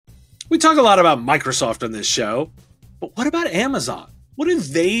We talk a lot about Microsoft on this show, but what about Amazon? What do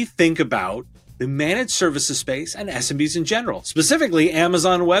they think about the managed services space and SMBs in general, specifically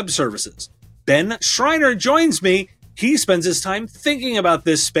Amazon Web Services? Ben Schreiner joins me. He spends his time thinking about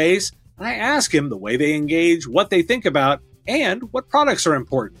this space, and I ask him the way they engage, what they think about, and what products are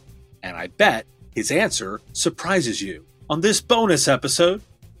important. And I bet his answer surprises you on this bonus episode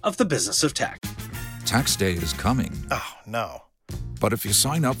of The Business of Tech. Tax day is coming. Oh, no. But if you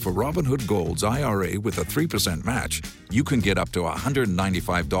sign up for Robinhood Gold's IRA with a 3% match, you can get up to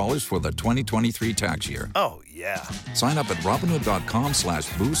 $195 for the 2023 tax year. Oh, yeah. Sign up at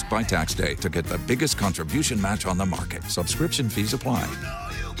Robinhood.com/boost by tax day to get the biggest contribution match on the market. Subscription fees apply.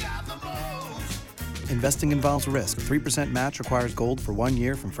 Investing involves risk. 3% match requires gold for 1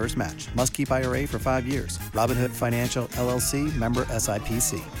 year from first match. Must keep IRA for 5 years. Robinhood Financial, LLC, member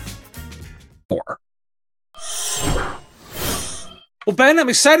SIPC. 4. Well, Ben, I'm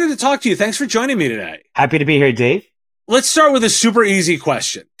excited to talk to you. Thanks for joining me today. Happy to be here, Dave. Let's start with a super easy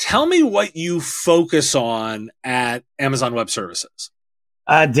question. Tell me what you focus on at Amazon Web Services.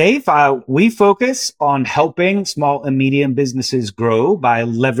 Dave, we focus on helping small and medium businesses grow by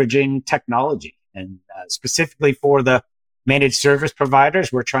leveraging technology. And specifically for the managed service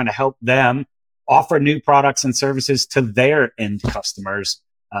providers, we're trying to help them offer new products and services to their end customers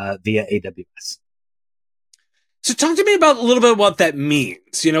via AWS. So talk to me about a little bit what that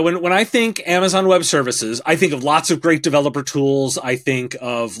means. You know, when I think Amazon Web Services, I think of lots of great developer tools. I think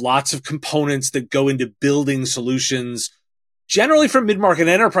of lots of components that go into building solutions, generally for mid-market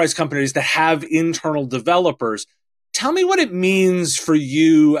enterprise companies that have internal developers. Tell me what it means for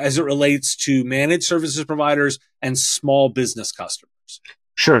you as it relates to managed services providers and small business customers.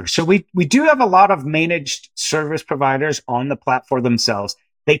 Sure. So we do have a lot of managed service providers on the platform themselves.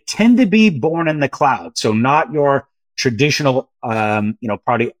 They tend to be born in the cloud. So not your traditional,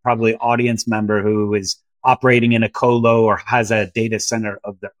 probably audience member who is operating in a colo or has a data center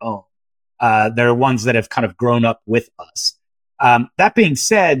of their own. They're ones that have kind of grown up with us. That being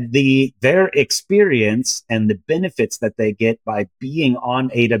said, their experience and the benefits that they get by being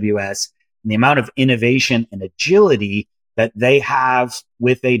on AWS and the amount of innovation and agility that they have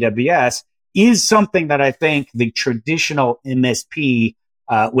with AWS is something that I think the traditional MSP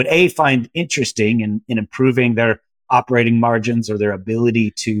would find interesting in improving their operating margins or their ability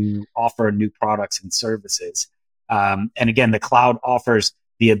to offer new products and services. And again, the cloud offers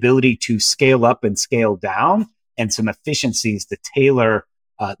the ability to scale up and scale down and some efficiencies to tailor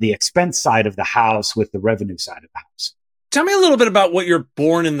the expense side of the house with the revenue side of the house. Tell me a little bit about what your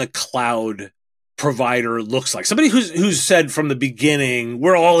born in the cloud provider looks like. Somebody who's said from the beginning,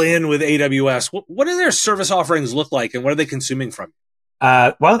 we're all in with AWS. What do their service offerings look like and what are they consuming from you?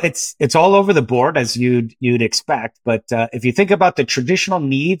 Well, it's all over the board as you'd expect. But if you think about the traditional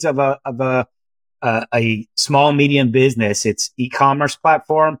needs of a small medium business, it's e-commerce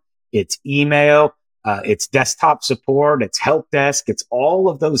platform, it's email, it's desktop support, it's help desk, it's all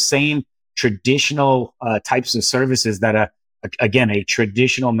of those same traditional types of services that a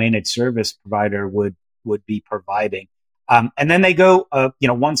traditional managed service provider would be providing. And then they go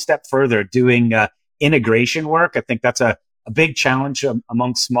one step further, doing integration work. I think that's a big challenge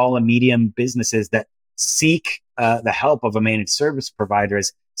among small and medium businesses that seek the help of a managed service provider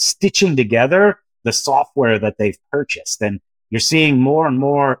is stitching together the software that they've purchased. And you're seeing more and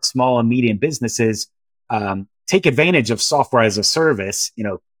more small and medium businesses take advantage of software as a service,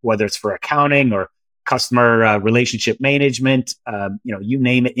 whether it's for accounting or customer relationship management, you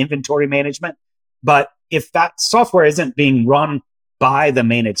name it, inventory management. But if that software isn't being run by the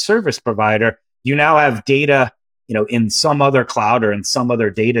managed service provider, you now have data in some other cloud or in some other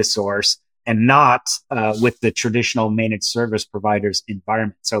data source and not with the traditional managed service provider's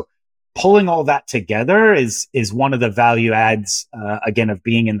environment. So pulling all that together is one of the value adds, again, of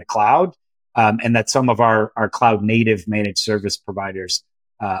being in the cloud, and that some of our cloud native managed service providers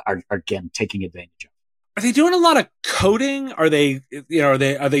are again taking advantage of. Are they doing a lot of coding? Are they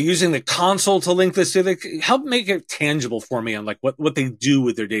using the console to link this to help make it tangible for me on like what they do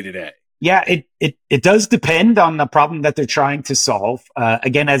with their day to day? Yeah, it does depend on the problem that they're trying to solve.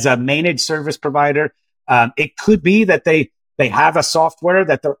 Again, as a managed service provider, it could be that they have a software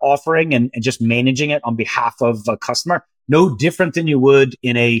that they're offering and just managing it on behalf of a customer, no different than you would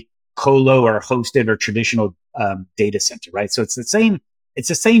in a colo or hosted or traditional data center, right? So it's the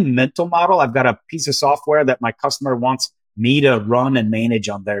same mental model. I've got a piece of software that my customer wants me to run and manage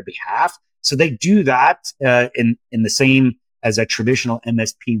on their behalf. So they do that in the same as a traditional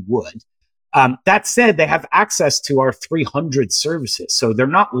MSP would. That said, they have access to our 300 services. So they're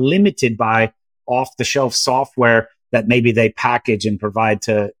not limited by off-the-shelf software that maybe they package and provide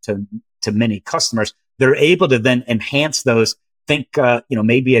to many customers. They're able to then enhance those. Think,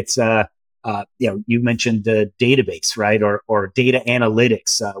 maybe it's, you mentioned the database, right? Or data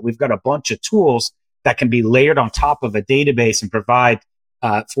analytics. We've got a bunch of tools that can be layered on top of a database and provide,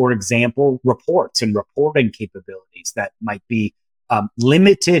 for example, reports and reporting capabilities that might be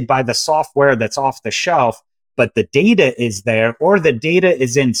limited by the software that's off the shelf, but the data is there, or the data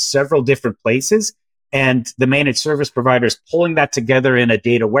is in several different places. And the managed service provider is pulling that together in a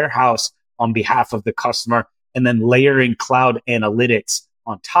data warehouse on behalf of the customer, and then layering cloud analytics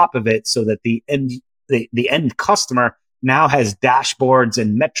on top of it so that the end customer now has dashboards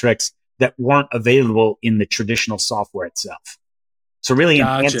and metrics that weren't available in the traditional software itself. So really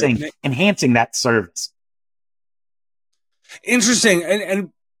enhancing that service. Interesting.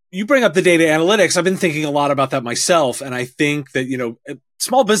 And you bring up the data analytics. I've been thinking a lot about that myself. And I think that,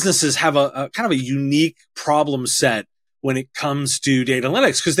 small businesses have a kind of a unique problem set when it comes to data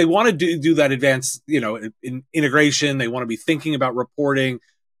analytics, because they want to do that advanced, in integration. They want to be thinking about reporting,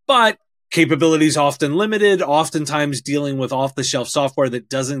 but capabilities often limited, oftentimes dealing with off-the-shelf software that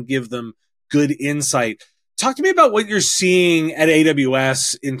doesn't give them good insight. Talk to me about what you're seeing at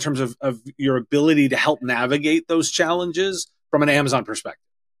AWS in terms of your ability to help navigate those challenges from an Amazon perspective.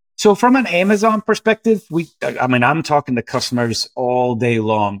 So from an Amazon perspective, I'm talking to customers all day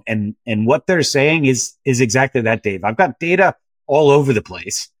long, and what they're saying is exactly that, Dave. I've got data all over the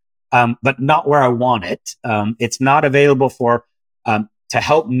place, but not where I want it. It's not available to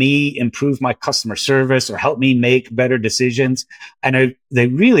help me improve my customer service or help me make better decisions. And they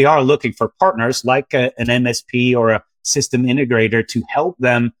really are looking for partners like an MSP or a system integrator to help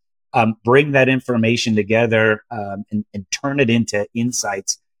them bring that information together and turn it into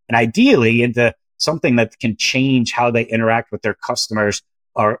insights, and ideally into something that can change how they interact with their customers,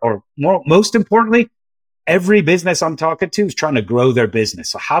 or most importantly, every business I'm talking to is trying to grow their business.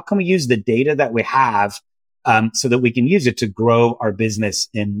 So how can we use the data that we have so that we can use it to grow our business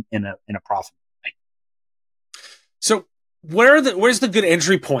in a profitable way? So where's the good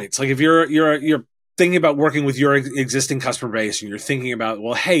entry points? Like if you're thinking about working with your existing customer base and you're thinking about,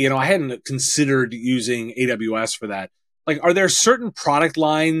 well, hey, I hadn't considered using AWS for that. Like, are there certain product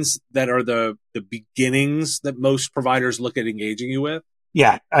lines that are the beginnings that most providers look at engaging you with?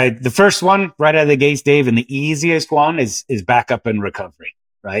 Yeah. The first one right out of the gates, Dave, and the easiest one is backup and recovery,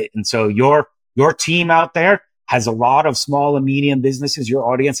 right? And so your team out there has a lot of small and medium businesses.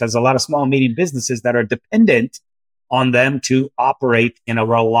 Your audience has a lot of small and medium businesses that are dependent on them to operate in a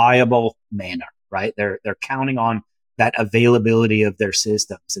reliable manner, right? They're counting on that availability of their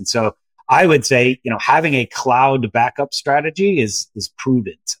systems. And so I would say, having a cloud backup strategy is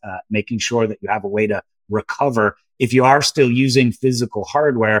prudent, making sure that you have a way to recover. If you are still using physical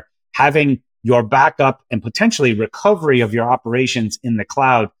hardware, having your backup and potentially recovery of your operations in the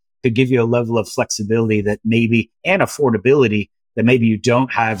cloud could give you a level of flexibility that maybe, and affordability that maybe you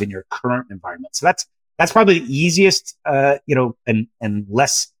don't have in your current environment. So that's probably the easiest, and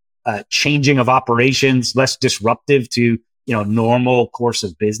less changing of operations, less disruptive to normal course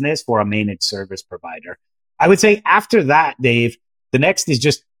of business for a managed service provider. I would say after that, Dave, the next is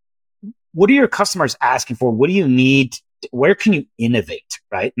just, what are your customers asking for? What do you need? Where can you innovate,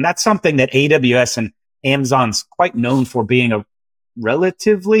 right? And that's something that AWS and Amazon's quite known for, being a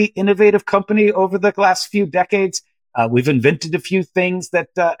relatively innovative company over the last few decades. We've invented a few things that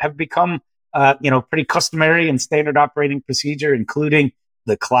have become, pretty customary and standard operating procedure, including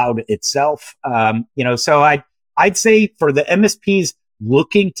the cloud itself. So I'd say for the MSPs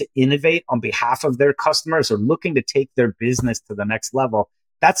looking to innovate on behalf of their customers or looking to take their business to the next level,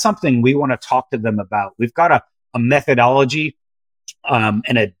 that's something we want to talk to them about. We've got a methodology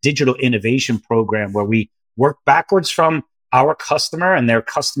and a digital innovation program where we work backwards from our customer and their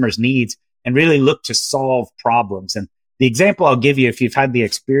customers' needs and really look to solve problems. And the example I'll give you, if you've had the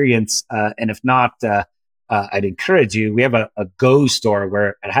experience, and if not, I'd encourage you, we have a Go store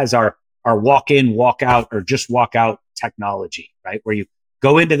where it has our walk in, walk out, or just walk out technology, right? Where you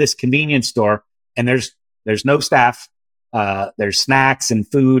go into this convenience store and there's no staff. There's snacks and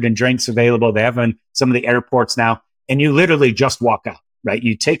food and drinks available. They have in some of the airports now, and you literally just walk out, right?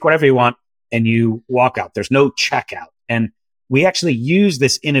 You take whatever you want and you walk out. There's no checkout. And we actually use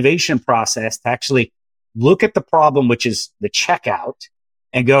this innovation process to actually look at the problem, which is the checkout,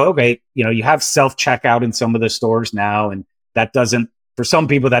 and go, okay, you have self-checkout in some of the stores now, and that doesn't, for some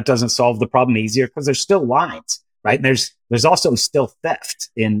people, that doesn't solve the problem easier because there's still lines, right? And there's also still theft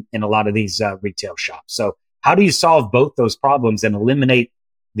in a lot of these retail shops. So how do you solve both those problems and eliminate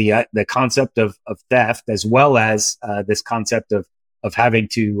the concept of theft, as well as this concept of having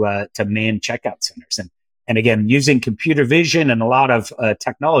to man checkout centers? And again, using computer vision and a lot of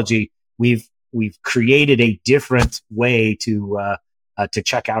technology, we've created a different way to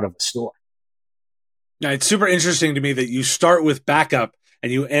check out of a store. Now, it's super interesting to me that you start with backup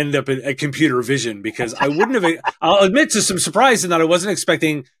and you end up at computer vision, because I wouldn't have, I'll admit to some surprise in that I wasn't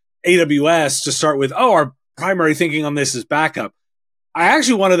expecting AWS to start with, our primary thinking on this is backup. I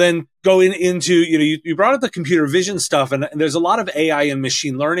actually want to then go into, you brought up the computer vision stuff, and there's a lot of AI and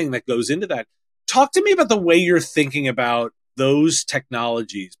machine learning that goes into that. Talk to me about the way you're thinking about those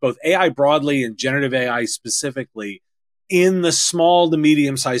technologies, both AI broadly and generative AI specifically, in the small to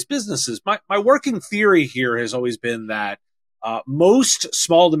medium-sized businesses. My working theory here has always been that most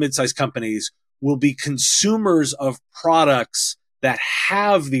small to mid-sized companies will be consumers of products that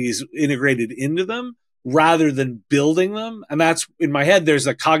have these integrated into them, rather than building them. And that's, in my head, there's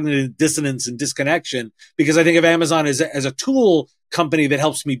a cognitive dissonance and disconnection, because I think of Amazon as a tool company that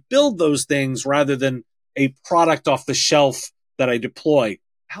helps me build those things rather than a product off the shelf that I deploy.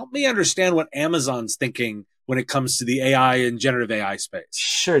 Help me understand what Amazon's thinking when it comes to the AI and generative AI space.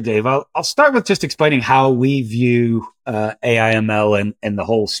 Sure, Dave. I'll start with just explaining how we view AI ML and the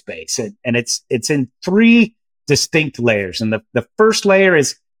whole space. And it's in three distinct layers. And the first layer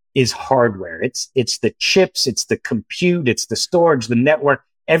is hardware. It's the chips, it's the compute, it's the storage, the network,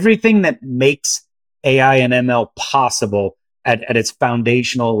 everything that makes AI and ML possible at its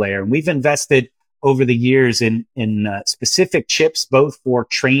foundational layer. And we've invested over the years in specific chips, both for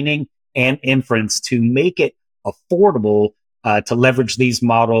training and inference, to make it affordable to leverage these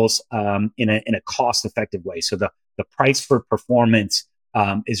models in a cost-effective way. So the price for performance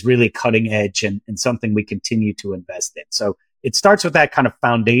is really cutting edge and something we continue to invest in. So it starts with that kind of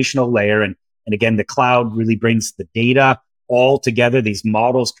foundational layer. And again, the cloud really brings the data all together. These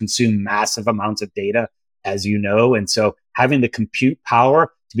models consume massive amounts of data, as you know. And so having the compute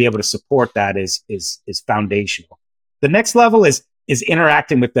power to be able to support that is foundational. The next level is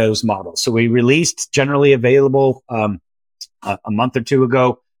interacting with those models. So we released generally available a month or two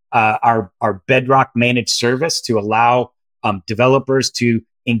ago our Bedrock managed service to allow developers to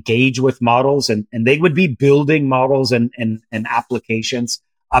engage with models, and they would be building models and applications,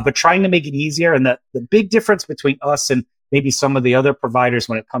 but trying to make it easier. And the big difference between us and maybe some of the other providers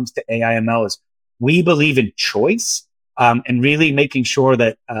when it comes to AI ML is we believe in choice, and really making sure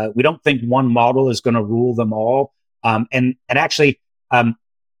that we don't think one model is going to rule them all. And actually,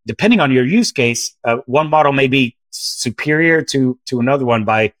 depending on your use case, one model may be superior to another one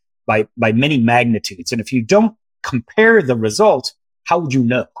by many magnitudes. And if you don't compare the results, how would you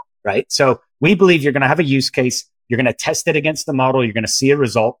know, right? So we believe you're going to have a use case, you're going to test it against the model, you're going to see a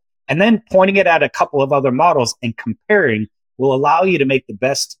result, and then pointing it at a couple of other models and comparing will allow you to make the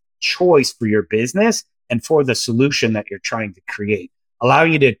best choice for your business and for the solution that you're trying to create,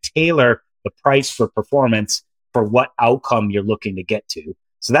 allowing you to tailor the price for performance for what outcome you're looking to get to.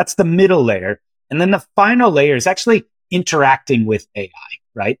 So that's the middle layer. And then the final layer is actually interacting with AI,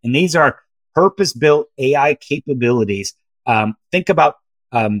 right? And these are purpose-built AI capabilities. Think about,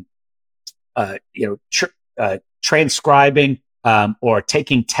 transcribing or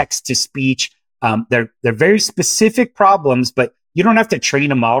taking text to speech. They're very specific problems, but you don't have to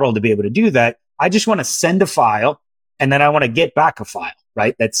train a model to be able to do that. I just want to send a file, and then I want to get back a file,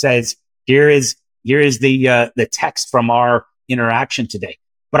 right? That says, here is the text from our interaction today.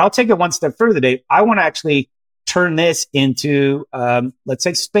 But I'll take it one step further, Dave. I want to actually turn this into, let's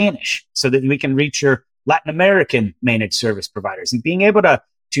say, Spanish, so that we can reach your Latin American managed service providers, and being able to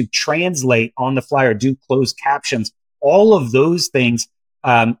translate on the fly or do closed captions. All of those things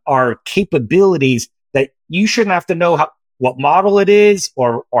are capabilities that you shouldn't have to know what model it is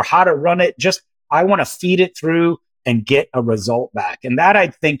or how to run it. Just, I want to feed it through and get a result back. And that, I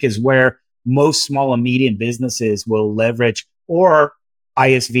think, is where most small and medium businesses will leverage, or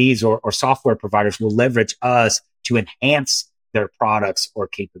ISVs or software providers will leverage us to enhance their products or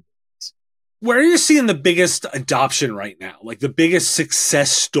capabilities. Where are you seeing the biggest adoption right now? Like the biggest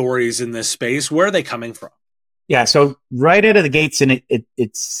success stories in this space? Where are they coming from? Yeah, so right out of the gates, and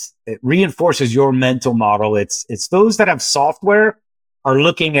it reinforces your mental model. It's those that have software are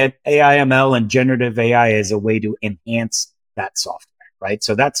looking at AI ML and generative AI as a way to enhance that software, right?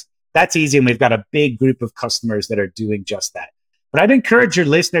 So that's easy, and we've got a big group of customers that are doing just that. But I'd encourage your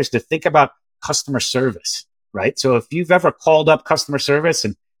listeners to think about customer service, right? So if you've ever called up customer service,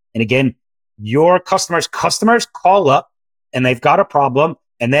 and again, your customers call up and they've got a problem,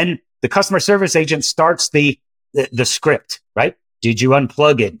 and then the customer service agent starts the script, right? Did you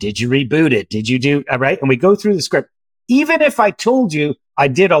unplug it? Did you reboot it? Did you do, right? And we go through the script. Even if I told you I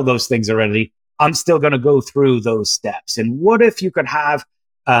did all those things already, I'm still going to go through those steps. And what if you could have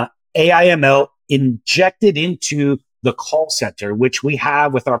AI ML injected into the call center, which we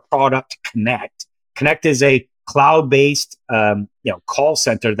have with our product Connect. Connect is a cloud-based call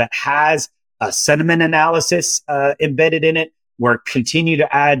center that has a sentiment analysis embedded in it. We're continue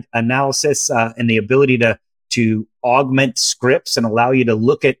to add analysis and the ability to augment scripts and allow you to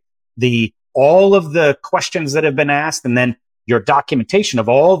look at all of the questions that have been asked, and then your documentation of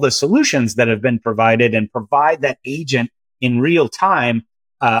all the solutions that have been provided, and provide that agent in real time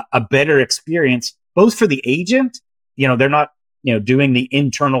a better experience, both for the agent. They're not doing the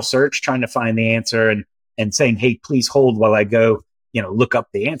internal search trying to find the answer and saying, hey, please hold while I go look up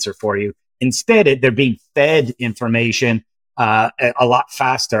the answer for you. Instead, they're being fed information a lot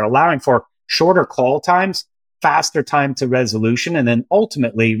faster, allowing for shorter call times, faster time to resolution, and then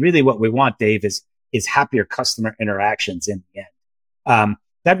ultimately, really what we want, Dave, is happier customer interactions in the end.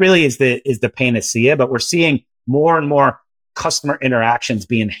 That really is the panacea, but we're seeing more and more customer interactions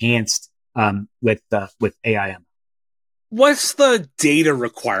be enhanced with AI. What's the data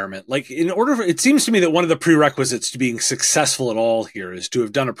requirement? Like, it seems to me that one of the prerequisites to being successful at all here is to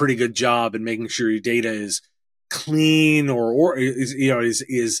have done a pretty good job in making sure your data is clean or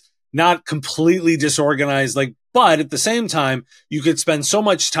is not completely disorganized. But at the same time, you could spend so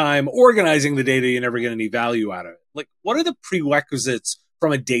much time organizing the data, you never get any value out of it. What are the prerequisites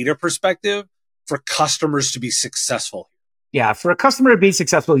from a data perspective for customers to be successful? Yeah, for a customer to be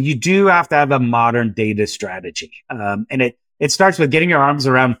successful, you do have to have a modern data strategy. And it starts with getting your arms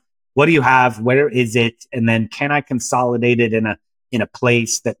around what do you have, where is it, and then can I consolidate it in a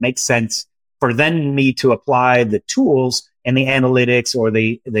place that makes sense for then me to apply the tools and the analytics or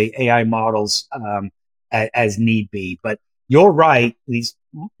the AI models as need be. But you're right, these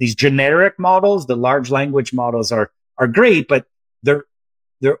generic models, the large language models are great, but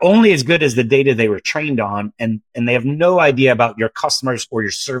they're only as good as the data they were trained on, and they have no idea about your customers or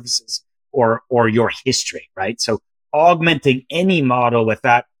your services or your history, right? So augmenting any model with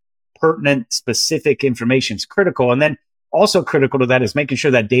that pertinent, specific information is critical. And then also critical to that is making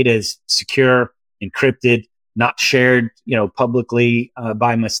sure that data is secure, encrypted, not shared, publicly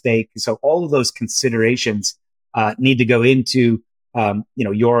by mistake. So all of those considerations need to go into,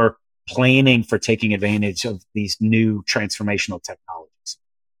 your planning for taking advantage of these new transformational technologies.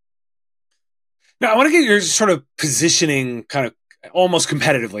 Now, I want to get your sort of positioning kind of almost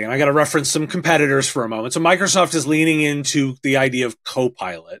competitively, and I got to reference some competitors for a moment. So Microsoft is leaning into the idea of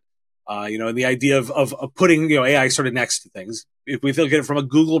Copilot, and the idea of putting, AI sort of next to things. If we look at it from a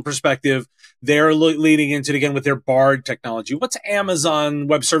Google perspective, they're leaning into it again with their Bard technology. What's Amazon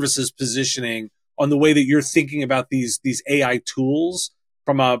Web Services positioning on the way that you're thinking about these AI tools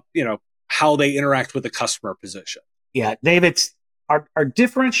from how they interact with the customer position? Yeah, David, our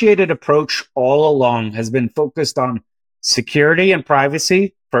differentiated approach all along has been focused on security and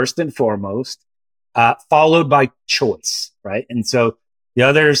privacy first and foremost, followed by choice, right? And so the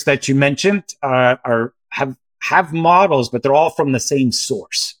others that you mentioned have models, but they're all from the same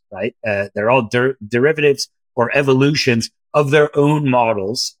source, right? They're all derivatives or evolutions of their own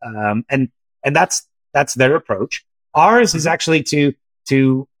models, and that's their approach. Ours is actually to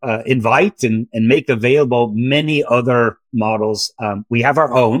invite and make available many other models. We have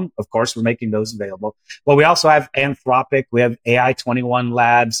our own, of course, we're making those available, but we also have Anthropic, we have AI 21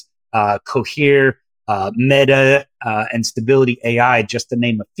 Labs, Cohere, Meta, and Stability AI, just to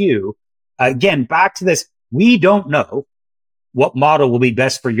name a few. Again, back to this, we don't know what model will be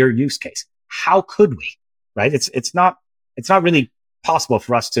best for your use case. How could we, right? It's not really possible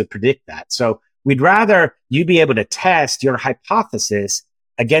for us to predict that. So we'd rather you be able to test your hypothesis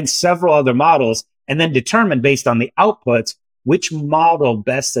against several other models and then determine based on the outputs which model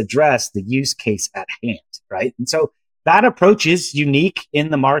best address the use case at hand, right? And so that approach is unique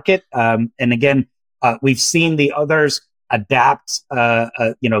in the market. And again, we've seen the others adapt,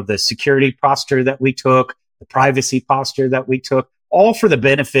 the security posture that we took, the privacy posture that we took, all for the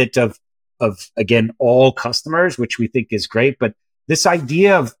benefit of again, all customers, which we think is great. But this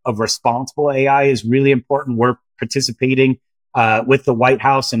idea of responsible AI is really important. We're participating with the White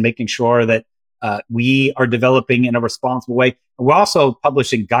House and making sure that we are developing in a responsible way. We're also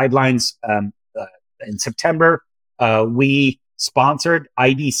publishing guidelines. In September, we sponsored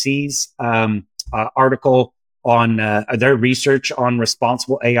IDC's article on their research on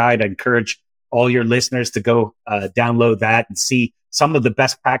responsible AI. I'd encourage all your listeners to go download that and see some of the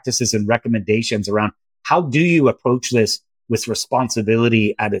best practices and recommendations around how do you approach this with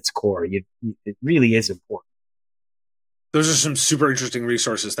responsibility at its core. It really is important. Those are some super interesting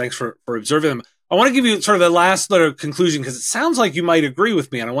resources. Thanks for observing them. I want to give you sort of the last little conclusion because it sounds like you might agree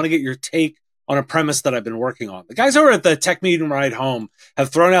with me, and I want to get your take on a premise that I've been working on. The guys over at the Tech Meeting Ride Home have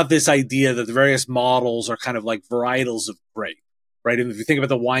thrown out this idea that the various models are kind of like varietals of grape, right? And if you think about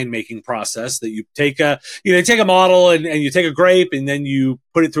the winemaking process, that you take a model and you take a grape and then you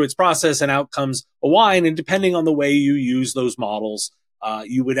put it through its process and out comes a wine. And depending on the way you use those models,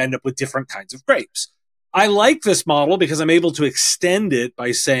 you would end up with different kinds of grapes. I like this model because I'm able to extend it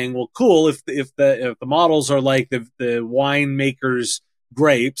by saying, well, cool, if the models are like the winemaker's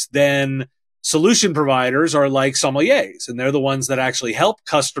grapes, then solution providers are like sommeliers, and they're the ones that actually help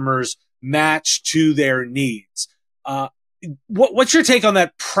customers match to their needs. What's your take on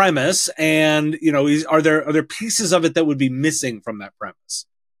that premise? And, are there pieces of it that would be missing from that premise?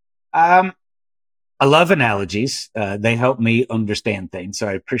 I love analogies. They help me understand things. So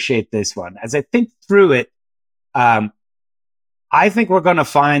I appreciate this one. As I think through it, I think we're going to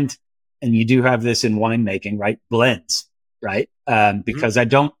find, and you do have this in winemaking, right? Blends, right? Because I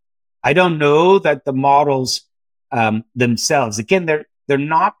don't know that the models themselves, again, they're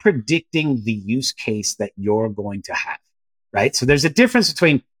not predicting the use case that you're going to have, right? So there's a difference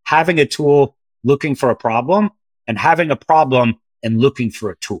between having a tool looking for a problem and having a problem and looking for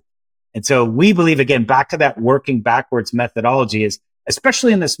a tool. And so we believe, again, back to that working backwards methodology is,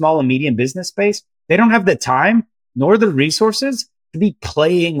 especially in the small and medium business space, they don't have the time nor the resources to be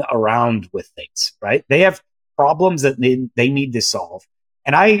playing around with things, right? They have problems that they need to solve.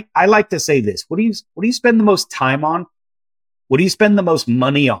 And I like to say this, what do you spend the most time on? What do you spend the most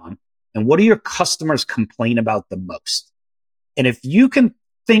money on? And what do your customers complain about the most? And if you can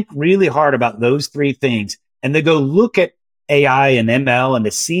think really hard about those three things and then go look at AI and ML and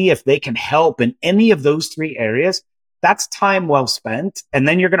to see if they can help in any of those three areas, that's time well spent. And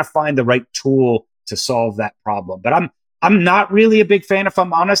then you're going to find the right tool to solve that problem. But I'm not really a big fan, if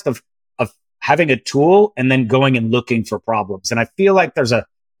I'm honest, of having a tool and then going and looking for problems. And I feel like there's a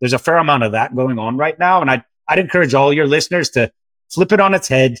fair amount of that going on right now. And I'd encourage all your listeners to flip it on its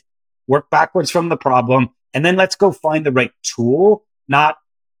head, work backwards from the problem, and then let's go find the right tool, not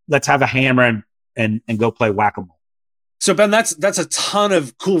let's have a hammer and go play whack-a-mole. So Ben, that's a ton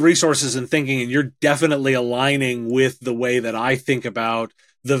of cool resources and thinking, and you're definitely aligning with the way that I think about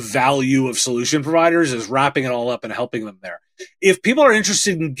the value of solution providers, is wrapping it all up and helping them there. If people are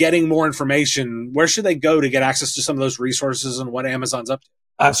interested in getting more information, where should they go to get access to some of those resources and what Amazon's up to?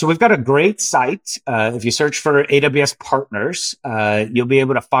 So we've got a great site. If you search for AWS partners, you'll be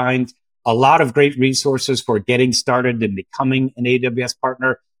able to find a lot of great resources for getting started and becoming an AWS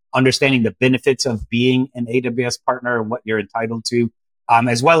partner, understanding the benefits of being an AWS partner and what you're entitled to,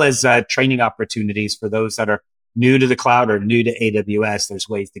 as well as training opportunities for those that are new to the cloud or new to AWS. There's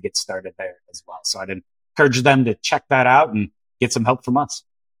ways to get started there as well. So I'd encourage them to check that out and get some help from us.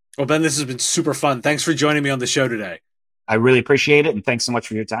 Well, Ben, this has been super fun. Thanks for joining me on the show today. I really appreciate it. And thanks so much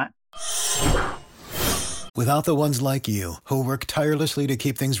for your time. Without the ones like you who work tirelessly to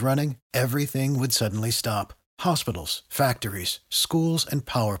keep things running, everything would suddenly stop. Hospitals, factories, schools, and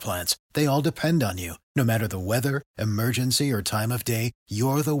power plants, they all depend on you. No matter the weather, emergency, or time of day,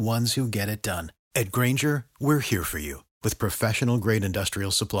 you're the ones who get it done. At Grainger, we're here for you with professional-grade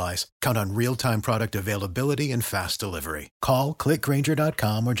industrial supplies. Count on real-time product availability and fast delivery. Call, click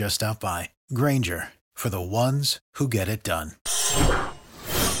Grainger.com, or just stop by. Grainger, for the ones who get it done.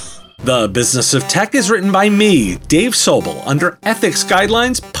 The Business of Tech is written by me, Dave Sobel, under ethics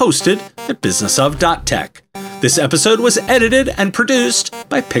guidelines posted at businessof.tech. This episode was edited and produced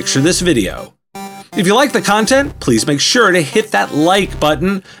by Picture This Video. If you like the content, please make sure to hit that like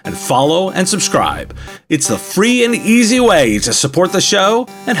button and follow and subscribe. It's the free and easy way to support the show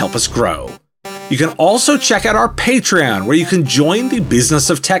and help us grow. You can also check out our Patreon, where you can join the Business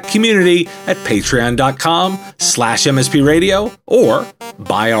of Tech community at patreon.com/MSP Radio, or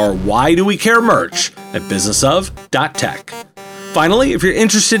buy our Why Do We Care merch at businessof.tech. Finally, if you're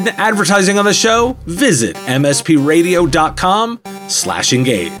interested in advertising on the show, visit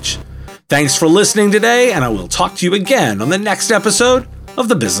mspradio.com/engage. Thanks for listening today, and I will talk to you again on the next episode of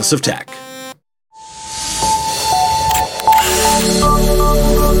The Business of Tech.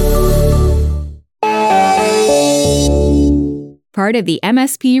 Part of the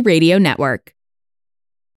MSP Radio Network.